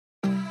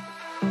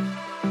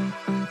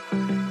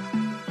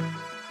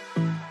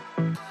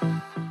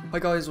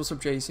guys, what's up,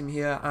 Jason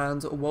here,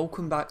 and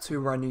welcome back to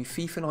a brand new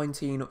FIFA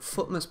 19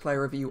 FUTMAS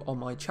player review on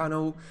my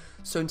channel.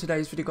 So in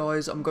today's video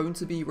guys, I'm going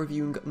to be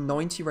reviewing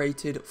 90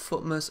 rated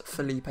FUTMAS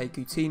Felipe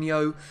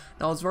Coutinho.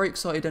 Now I was very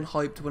excited and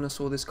hyped when I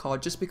saw this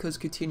card just because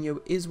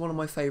Coutinho is one of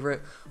my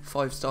favourite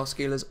 5-star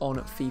skillers on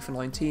FIFA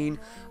 19.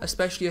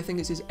 Especially I think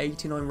it's his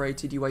 89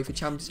 rated UEFA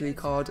Champions League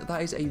card.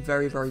 That is a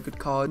very good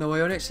card. Now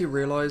I only actually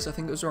realised, I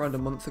think it was around a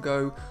month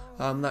ago,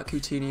 that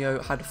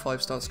Coutinho had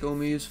 5-star skill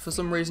moves. For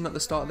some reason at the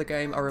start of the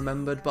game I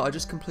remembered, but I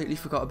just completely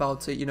forgot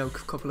about it, you know, a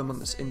couple of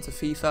months into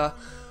FIFA.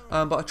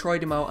 But I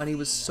tried him out and he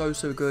was so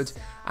good,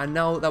 and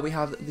now that we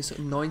have this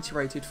 90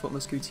 rated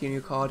FUTMAS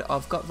Coutinho card,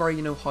 I've got very,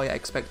 you know, high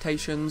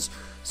expectations.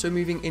 So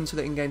moving into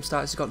the in-game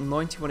stats, he's got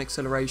 91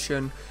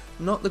 acceleration,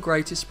 not the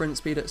greatest sprint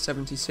speed at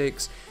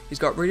 76, he's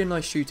got really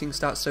nice shooting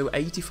stats, so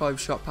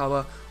 85 shot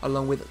power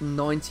along with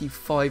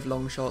 95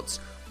 long shots.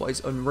 What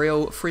is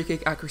unreal. Free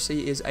kick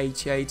accuracy is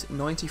 88,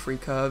 93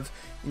 curve,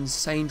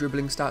 insane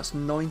dribbling stats,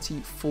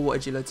 94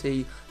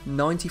 agility,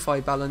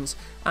 95 balance,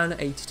 and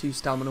 82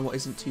 stamina, what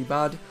isn't too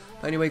bad.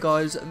 But anyway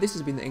guys, this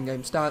has been the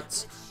in-game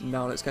stats.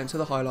 Now let's get into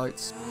the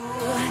highlights.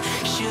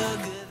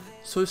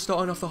 So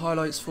starting off the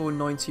highlights for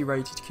 90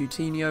 rated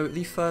Coutinho,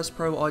 the first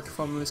pro icon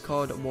from this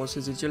card was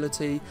his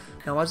agility.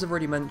 Now as I've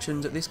already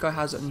mentioned, this guy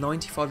has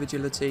 95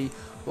 agility,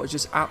 what is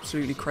just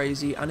absolutely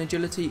crazy, and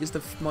agility is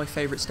my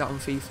favourite stat on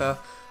FIFA.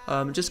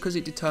 Just because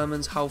it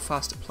determines how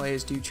fast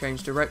players do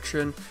change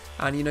direction,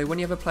 and you know, when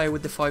you have a player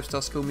with the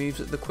 5-star skill moves,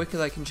 the quicker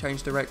they can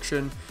change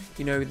direction,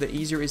 you know, the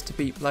easier it is to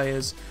beat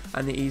players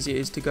and the easier it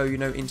is to go, you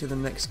know, into the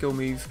next skill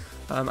move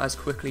as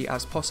quickly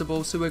as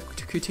possible. So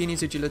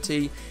Coutinho's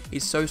agility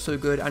is so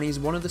good, and he's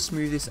one of the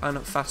smoothest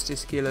and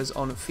fastest skillers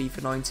on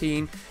FIFA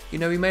 19. You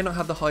know, he may not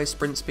have the highest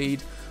sprint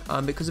speed,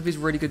 because of his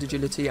really good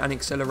agility and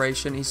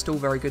acceleration, he's still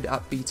very good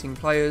at beating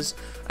players.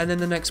 And then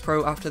the next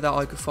pro after that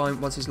I could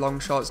find was his long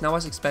shots. Now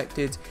as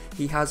expected,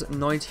 he has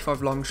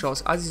 95 long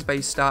shots as his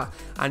base stat,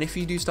 and if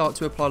you do start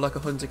to apply like a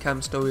Hunter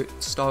Chem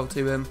style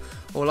to him,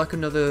 or like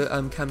another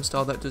Chem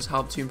style that does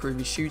help to improve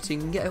his shooting,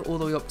 you can get it all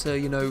the way up to,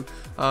 you know,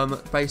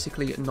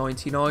 basically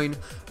 99.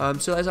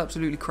 So that's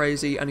absolutely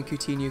crazy, and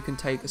Coutinho can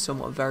take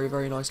some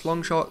very nice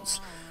long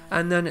shots.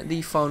 And then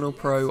the final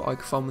pro I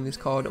could find with this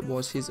card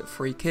was his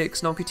free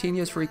kicks. Now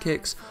Coutinho's free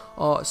kicks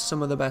are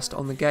some of the best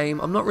on the game.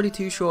 I'm not really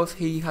too sure if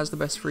he has the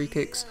best free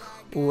kicks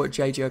or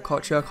JJ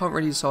Okocha. I can't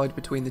really decide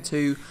between the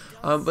two,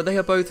 but they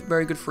are both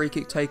very good free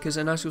kick takers,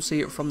 and as you'll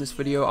see from this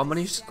video, I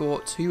managed to score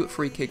 2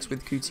 free kicks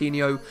with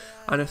Coutinho,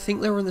 and I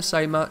think they were in the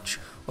same match,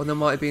 or there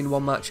might have been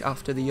one match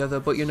after the other,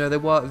 but you know, they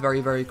were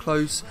very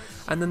close.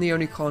 And then the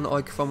only con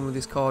I could find with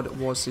this card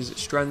was his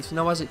strength.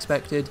 Now as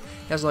expected,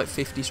 he has like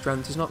 50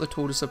 strength, he's not the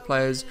tallest of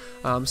players,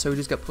 so he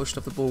does get pushed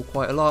off the ball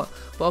quite a lot,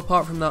 but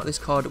apart from that, this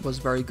card was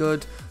very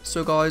good.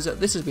 So guys,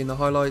 this has been the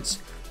highlights.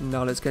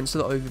 Now let's get into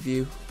the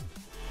overview.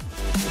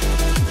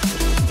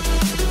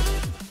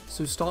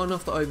 So starting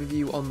off the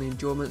overview on the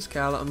enjoyment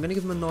scale, I'm going to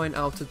give him a 9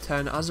 out of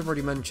 10. As I've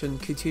already mentioned,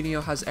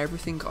 Coutinho has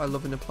everything I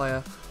love in a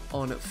player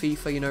on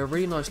FIFA. You know,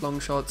 really nice long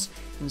shots,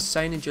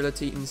 insane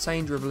agility,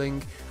 insane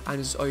dribbling, and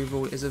his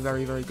overall is a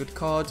very good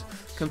card.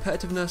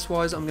 Competitiveness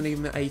wise, I'm going to give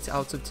him an 8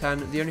 out of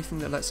 10. The only thing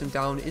that lets him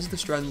down is the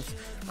strength,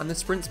 and the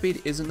sprint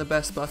speed isn't the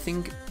best, but I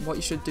think what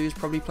you should do is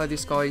probably play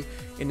this guy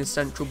in a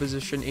central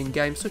position in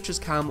games such as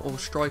cam or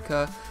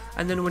striker.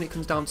 And then when it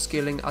comes down to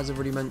skilling, as I've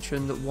already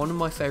mentioned, one of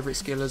my favourite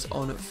skillers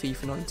on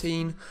FIFA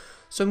 19.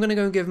 So I'm going to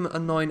go and give him a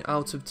 9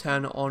 out of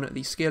 10 on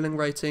the skilling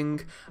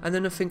rating, and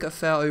then I think a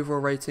fair overall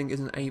rating is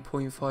an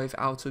 8.5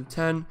 out of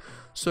 10.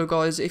 So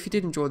guys, if you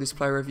did enjoy this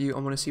player review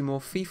and want to see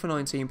more FIFA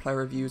 19 player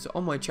reviews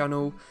on my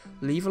channel,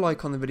 leave a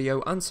like on the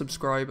video and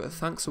subscribe.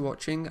 Thanks for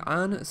watching,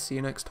 and see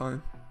you next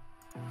time.